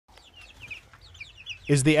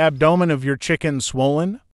Is the abdomen of your chicken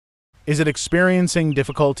swollen? Is it experiencing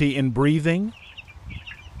difficulty in breathing?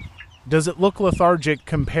 Does it look lethargic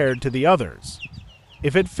compared to the others?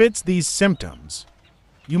 If it fits these symptoms,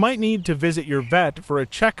 you might need to visit your vet for a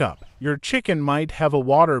checkup. Your chicken might have a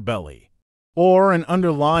water belly or an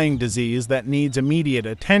underlying disease that needs immediate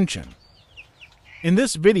attention. In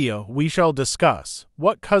this video, we shall discuss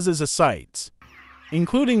what causes ascites,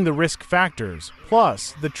 including the risk factors,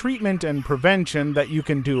 plus the treatment and prevention that you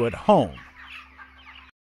can do at home.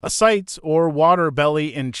 Ascites or water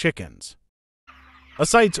belly in chickens.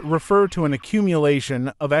 Ascites refer to an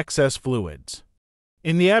accumulation of excess fluids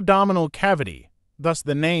in the abdominal cavity, thus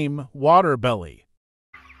the name water belly.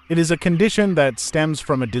 It is a condition that stems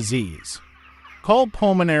from a disease called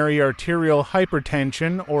pulmonary arterial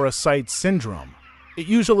hypertension or ascites syndrome. It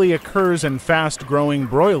usually occurs in fast-growing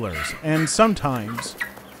broilers and sometimes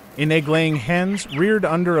in egg-laying hens reared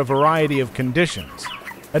under a variety of conditions.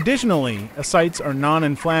 Additionally, ascites are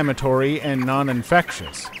non-inflammatory and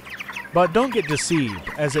non-infectious. But don't get deceived,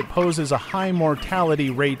 as it poses a high mortality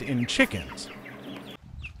rate in chickens.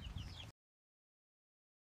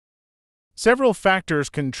 Several factors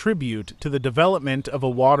contribute to the development of a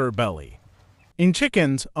water belly. In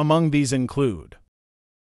chickens, among these include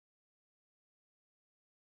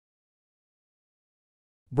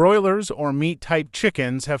broilers or meat-type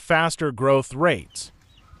chickens have faster growth rates.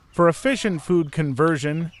 For efficient food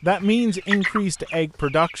conversion, that means increased egg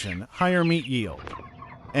production, higher meat yield,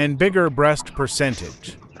 and bigger breast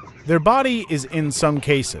percentage. Their body is, in some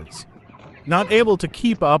cases, not able to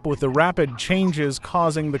keep up with the rapid changes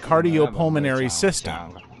causing the cardiopulmonary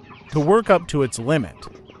system to work up to its limit.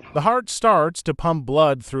 The heart starts to pump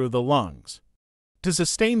blood through the lungs to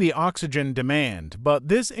sustain the oxygen demand, but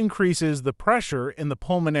this increases the pressure in the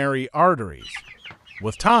pulmonary arteries.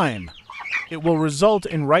 With time, it will result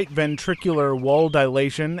in right ventricular wall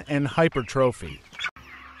dilation and hypertrophy.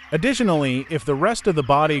 Additionally, if the rest of the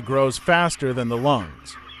body grows faster than the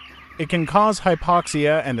lungs, it can cause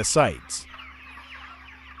hypoxia and ascites.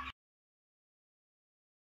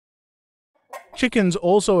 Chickens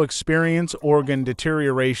also experience organ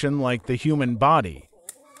deterioration like the human body.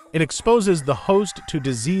 It exposes the host to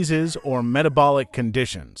diseases or metabolic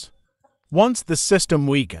conditions once the system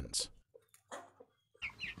weakens.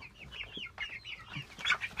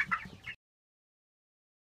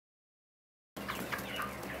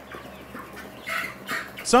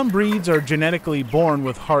 Some breeds are genetically born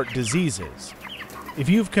with heart diseases. If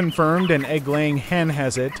you've confirmed an egg-laying hen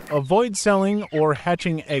has it, avoid selling or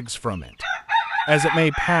hatching eggs from it, as it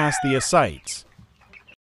may pass the ascites.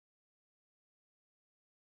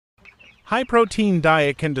 High-protein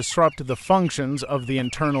diet can disrupt the functions of the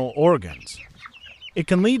internal organs. It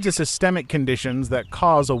can lead to systemic conditions that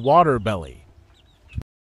cause a water belly.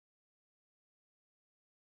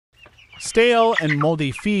 Stale and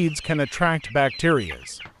moldy feeds can attract bacteria.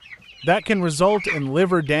 That can result in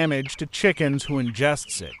liver damage to chickens who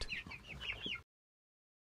ingests it.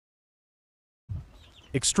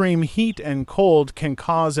 Extreme heat and cold can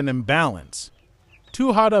cause an imbalance.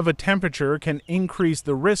 Too hot of a temperature can increase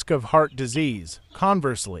the risk of heart disease.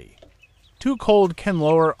 Conversely, too cold can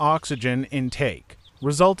lower oxygen intake,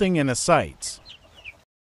 resulting in ascites.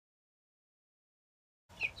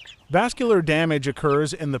 Vascular damage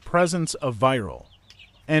occurs in the presence of viral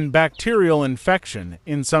and bacterial infection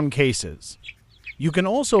in some cases. You can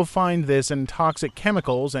also find this in toxic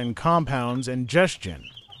chemicals and compounds ingestion.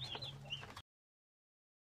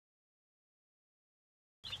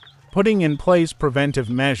 Putting in place preventive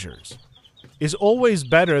measures is always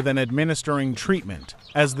better than administering treatment.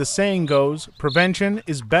 As the saying goes, prevention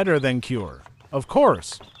is better than cure. Of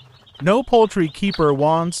course, no poultry keeper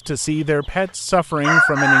wants to see their pets suffering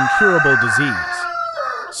from an incurable disease.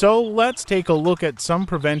 So let's take a look at some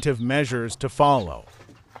preventive measures to follow.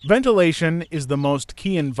 Ventilation is the most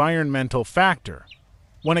key environmental factor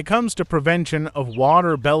when it comes to prevention of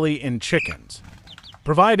water belly in chickens.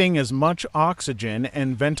 Providing as much oxygen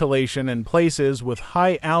and ventilation in places with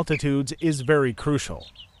high altitudes is very crucial.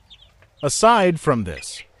 Aside from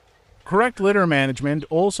this, correct litter management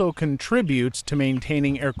also contributes to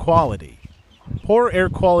maintaining air quality. Poor air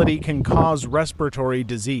quality can cause respiratory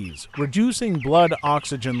disease, reducing blood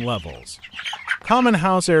oxygen levels. Common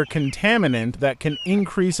house air contaminant that can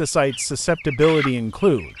increase ascites susceptibility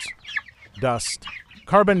includes dust,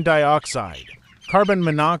 carbon dioxide, carbon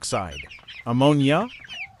monoxide, ammonia,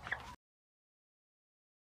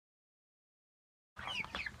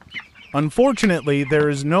 Unfortunately, there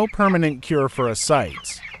is no permanent cure for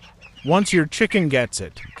ascites. Once your chicken gets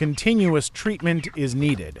it, continuous treatment is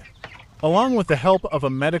needed, along with the help of a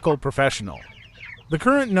medical professional. The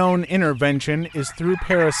current known intervention is through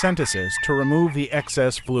paracentesis to remove the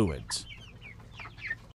excess fluids.